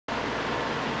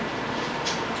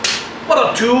What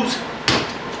up, tubes?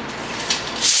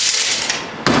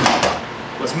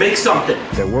 Let's make something.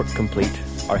 Their work complete,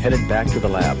 are headed back to the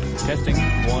lab. Testing 1,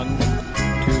 2.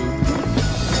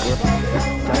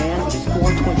 Diane, it is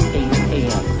 4:28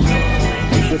 a.m.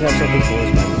 We should have something for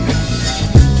us by now.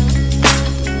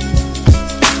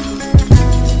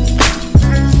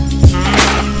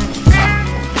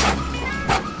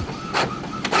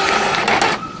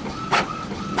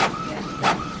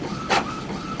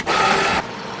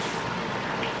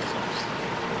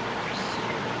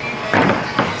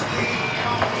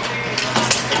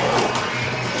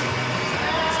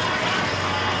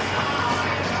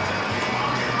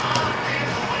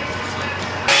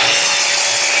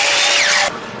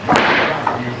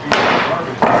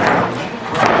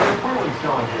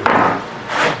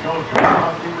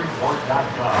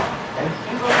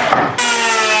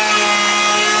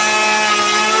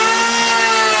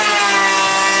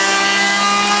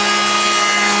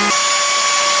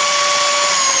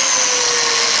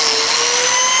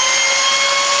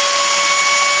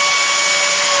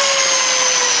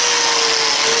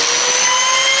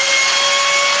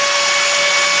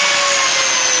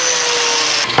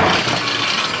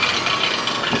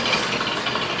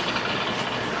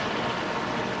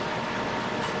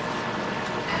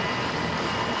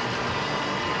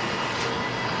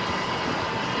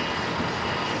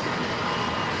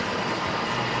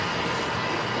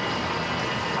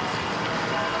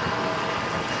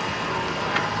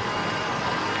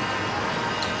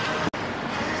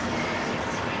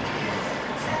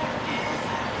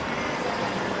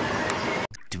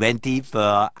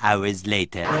 Hours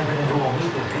later. President who will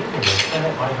meet this evening with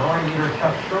Senate Minority Leader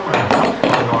Chuck Schumer and House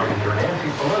Minority Leader Nancy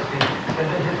Pelosi said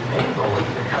that his main goal is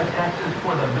to cut taxes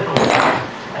for the middle class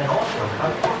and also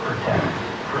cut corporate taxes.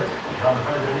 Chris, John the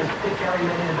President is to carry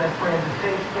many of the best brands and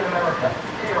states in America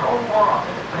to your home or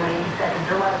office in 80 seconds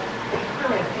or less.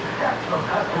 Experience exceptional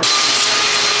customer.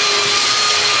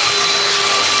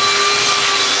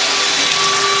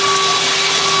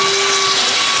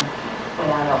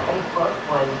 Facebook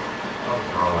was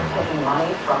taking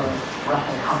money from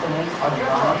Russian companies and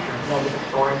negative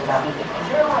stories about me.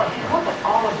 Look at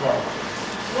all of this.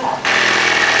 Yes.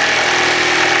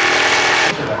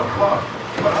 I'm a club,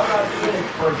 but I'm not in it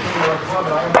for a team or a club,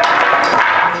 and I'm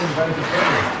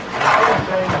vegetarian. I am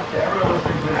saying to everyone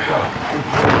listening to this show, it's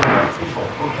really nice people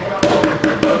who came out over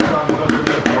their restaurant to go through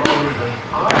this for no reason.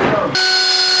 I know.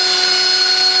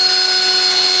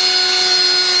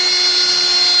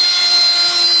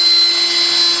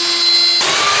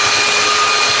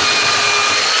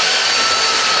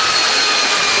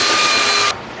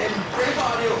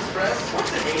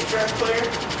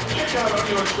 Check out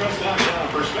AudioExpress.com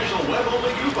for special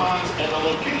web-only coupons and the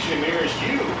location nearest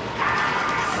you.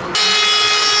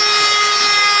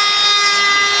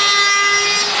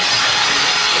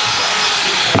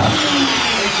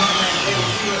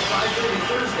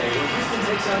 Thursday when Houston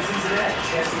takes on Cincinnati.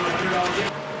 Chance to win $100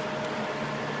 gift.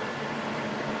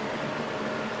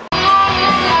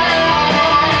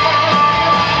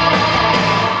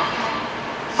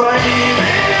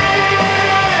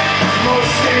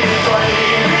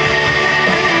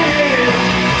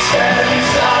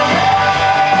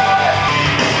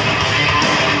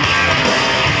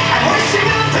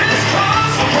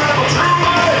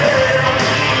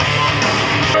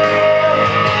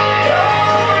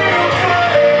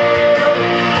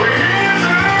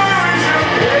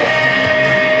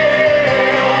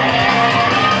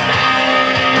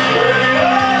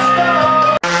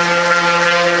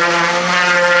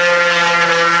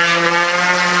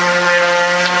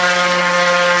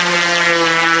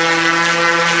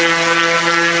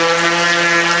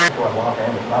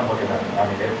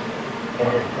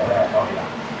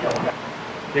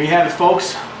 There you have it,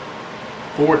 folks.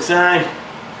 Forward sign.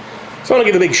 So I want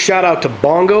to give a big shout out to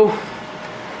Bongo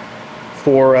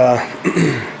for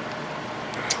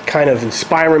kind of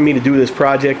inspiring me to do this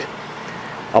project.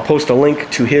 I'll post a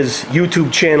link to his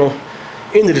YouTube channel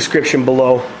in the description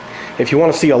below. If you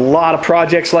want to see a lot of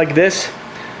projects like this,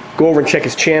 go over and check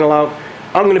his channel out.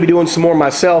 I'm going to be doing some more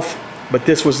myself, but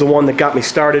this was the one that got me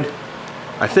started.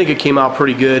 I think it came out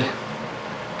pretty good.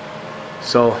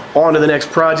 So on to the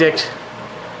next project,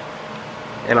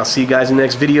 and I'll see you guys in the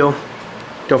next video.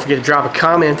 Don't forget to drop a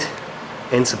comment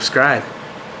and subscribe.